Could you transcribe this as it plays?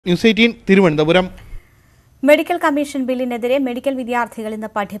News 18 Thiruvananthapuram. Medical commission ബില്ലിനെതിരെ medical വിദ്യാർത്ഥികൾ ഇന്ന്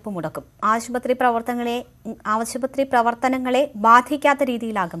പഠിപ്പ് മുടക്കും. ആശുപത്രി പ്രവർത്തനങ്ങളെ ബാധിക്കാത്ത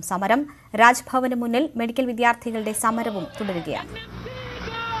രീതിയിലാകും സമരം. രാജ്ഭവന് മുന്നിൽ മെഡിക്കൽ വിദ്യാർത്ഥികളുടെ സമരവും തുടരുകയാണ്.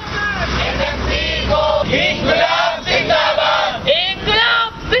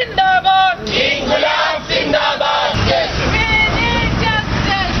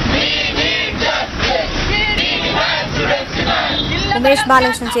 ഉമേഷ്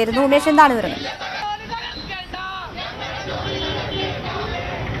ബാലകൃഷ്ണൻ ചേരുന്നു. ഉമേഷ്, എന്താണ് വിവരങ്ങൾ?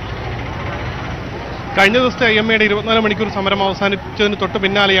 കഴിഞ്ഞ ദിവസത്തെ IMAയുടെ 24 മണിക്കൂർ സമരം അവസാനിച്ചതിന് തൊട്ട്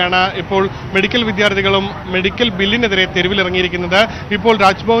പിന്നാലെയാണ് ഇപ്പോൾ മെഡിക്കൽ വിദ്യാർത്ഥികളും മെഡിക്കൽ ബില്ലിനെതിരെ തെരുവിലിറങ്ങിയിരിക്കുന്നത്. ഇപ്പോൾ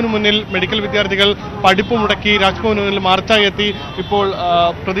രാജ്ഭവന് മുന്നിൽ മെഡിക്കൽ വിദ്യാർത്ഥികൾ പഠിപ്പ് മുടക്കി രാജ്ഭവന് മുന്നിൽ മാർച്ചായി എത്തി ഇപ്പോൾ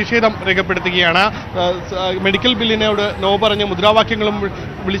പ്രതിഷേധം രേഖപ്പെടുത്തുകയാണ്. മെഡിക്കൽ ബില്ലിനോട് നോ പറഞ്ഞ് മുദ്രാവാക്യങ്ങളും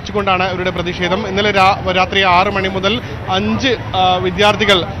വിളിച്ചുകൊണ്ടാണ് ഇവരുടെ പ്രതിഷേധം. ഇന്നലെ രാത്രി 6 മണി മുതൽ 5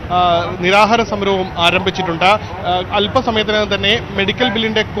 വിദ്യാർത്ഥികൾ നിരാഹാര സമരവും ആരംഭിച്ചിട്ടുണ്ട്. അല്പസമയത്തിനകം തന്നെ മെഡിക്കൽ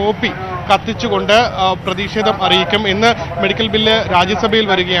ബില്ലിന്റെ കോപ്പി കത്തിച്ചുകൊണ്ട് പ്രതിഷേധം അറിയിക്കും. ഇന്ന് മെഡിക്കൽ ബില്ല് രാജ്യസഭയിൽ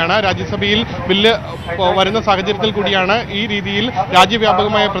വരികയാണ്. രാജ്യസഭയിൽ ബില്ല് വരുന്ന സാഹചര്യത്തിൽ കൂടിയാണ് ഈ രീതിയിൽ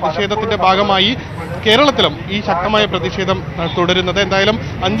രാജ്യവ്യാപകമായ പ്രതിഷേധത്തിന്റെ ഭാഗമായി കേരളത്തിലും ഈ ശക്തമായ പ്രതിഷേധം തുടരുന്നത്. എന്തായാലും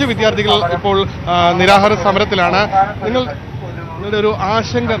 5 വിദ്യാർത്ഥികൾ ഇപ്പോൾ നിരാഹാര സമരത്തിലാണ്. നിങ്ങളുടെ ഒരു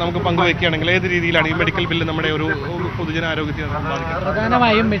ആശങ്ക നമുക്ക് പങ്കുവയ്ക്കുകയാണെങ്കിൽ ഏത് രീതിയിലാണ് ഈ മെഡിക്കൽ ബില്ല് നമ്മുടെ ഒരു പൊതുജനാരോഗ്യത്തെ ബാധിക്കുന്നത്?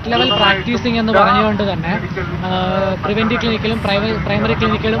 പ്രധാനമായും മിഡ് ലെവൽ പ്രാക്ടീസിംഗ് എന്ന് പറഞ്ഞുകൊണ്ട് തന്നെ പ്രിവെന്റീവ് ക്ലിനിക്കലും പ്രൈമറി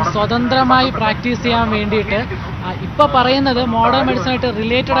ക്ലിനിക്കലും സ്വതന്ത്രമായി പ്രാക്ടീസ് ചെയ്യാൻ വേണ്ടിയിട്ട് ഇപ്പോൾ പറയുന്നത് മോഡേൺ മെഡിസിനായിട്ട്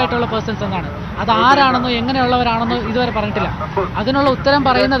റിലേറ്റഡ് ആയിട്ടുള്ള പേഴ്സൺസ് എന്നാണ്. അത് ആരാണെന്നോ എങ്ങനെയുള്ളവരാണെന്നോ ഇതുവരെ പറഞ്ഞിട്ടില്ല. അതിനുള്ള ഉത്തരം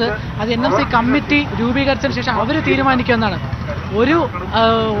പറയുന്നത് അത് NMC കമ്മിറ്റി രൂപീകരിച്ചതിന് ശേഷം അവർ തീരുമാനിക്കുമെന്നാണ്. ഒരു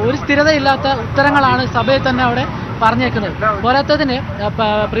സ്ഥിരതയില്ലാത്ത ഉത്തരങ്ങളാണ് സഭയിൽ തന്നെ അവിടെ പറഞ്ഞേക്കുന്നത്. പോരാത്തതിന്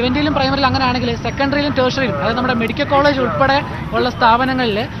പ്രിവെന്റീവിലും പ്രൈമറിയിലും അങ്ങനെയാണെങ്കിൽ സെക്കൻഡറിയിലും ടേഴ്സറിയിലും അതായത് നമ്മുടെ മെഡിക്കൽ കോളേജ് ഉൾപ്പെടെ ഉള്ള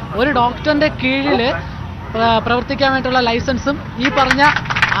സ്ഥാപനങ്ങളിൽ ഒരു ഡോക്ടറിന്റെ കീഴിൽ പ്രവർത്തിക്കാൻ വേണ്ടിയിട്ടുള്ള ലൈസൻസും ഈ പറഞ്ഞ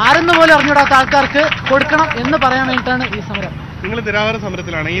ആരെന്ന് പോലും അറിഞ്ഞൂടാത്ത ആൾക്കാർക്ക് കൊടുക്കണം എന്ന് പറയാൻ വേണ്ടിയിട്ടാണ് ഈ സമരം. നിങ്ങൾ നിരാഹാര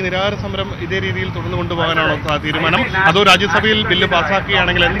സമരത്തിലാണ്. ഈ നിരാഹാര സമരം ഇതേ രീതിയിൽ തുടർന്നു കൊണ്ടുപോകാനാണോ തീരുമാനം? അതോ രാജ്യസഭയിൽ ബില്ല്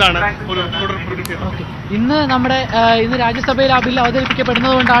പാസ്സാക്കുകയാണെങ്കിൽ എന്താണ് ഒരു തുടർ പ്രതിഷേധം? ഇന്ന് രാജ്യസഭയിൽ ആ ബില്ല്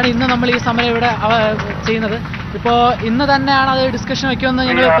അവതരിപ്പിക്കപ്പെടുന്നത് കൊണ്ടാണ് ഇന്ന് നമ്മൾ ഈ സമരം ഇവിടെ ചെയ്യുന്നത്. ഇപ്പോൾ ഇന്ന് തന്നെയാണ് അത് ഡിസ്കഷൻ വയ്ക്കുമെന്ന്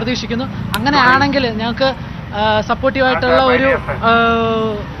ഞങ്ങൾ പ്രതീക്ഷിക്കുന്നു. അങ്ങനെയാണെങ്കിൽ ഞങ്ങൾക്ക് സപ്പോർട്ടീവായിട്ടുള്ള ഒരു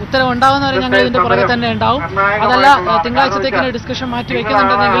ഉത്തരവ് ഉണ്ടാവുന്നവരെ ഞങ്ങൾ ഇതിന്റെ പുറകെ തന്നെ ഉണ്ടാവും. അതല്ല തിങ്കളാഴ്ചത്തേക്ക് ഡിസ്കഷൻ മാറ്റി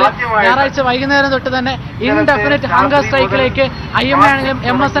വയ്ക്കുന്നുണ്ടെങ്കിൽ ഞായറാഴ്ച വൈകുന്നേരം തൊട്ട് തന്നെ ഇൻഡെഫിനിറ്റ് ഹങ്കർ സ്ട്രൈക്കിലേക്ക് IMA ആണെങ്കിലും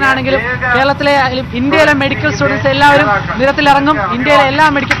MSN ആണെങ്കിലും കേരളത്തിലെ ഇന്ത്യയിലെ മെഡിക്കൽ സ്റ്റുഡൻസ് എല്ലാവരും നിരത്തിലിറങ്ങും. ഇന്ത്യയിലെ എല്ലാ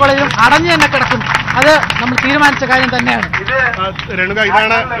മെഡിക്കൽ കോളേജിലും അടഞ്ഞു തന്നെ കിടക്കും. അത് നമ്മൾ തീരുമാനിച്ച കാര്യം തന്നെയാണ്. രേണുക,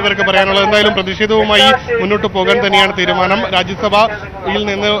 ഇതാണ് ഇവർക്ക് പറയാനുള്ളത്. എന്തായാലും പ്രതിഷേധവുമായി മുന്നോട്ട് പോകാൻ തന്നെയാണ് തീരുമാനം. രാജ്യസഭയിൽ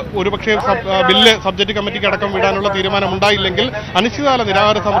നിന്ന് ഒരുപക്ഷെ ബില്ല് സബ്ജക്ട് കമ്മിറ്റിക്ക് അടക്കം വിടാനുള്ള തീരുമാനം ഉണ്ടായില്ലെങ്കിൽ അനിശ്ചിതകാല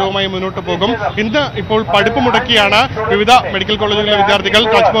നിരാഹാര സമരവുമായി മുന്നോട്ട് പോകും. ഇന്ന് ഇപ്പോൾ പഠിപ്പ് മുടക്കിയാണ് വിവിധ മെഡിക്കൽ കോളേജുകളിലെ വിദ്യാർത്ഥികൾ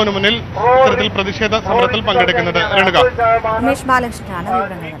രാജ്ഭവന് മുന്നിൽ ഇത്തരത്തിൽ പ്രതിഷേധ സമരത്തിൽ പങ്കെടുക്കുന്നത്. രേണുക. ഉമേഷ് ബാലകൃഷ്ണനാണ്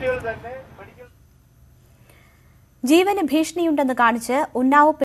വിവരങ്ങൾ. ജീവന് ഭീഷണിയുണ്ടെന്ന് കാണിച്ച് ഉന്നാവ്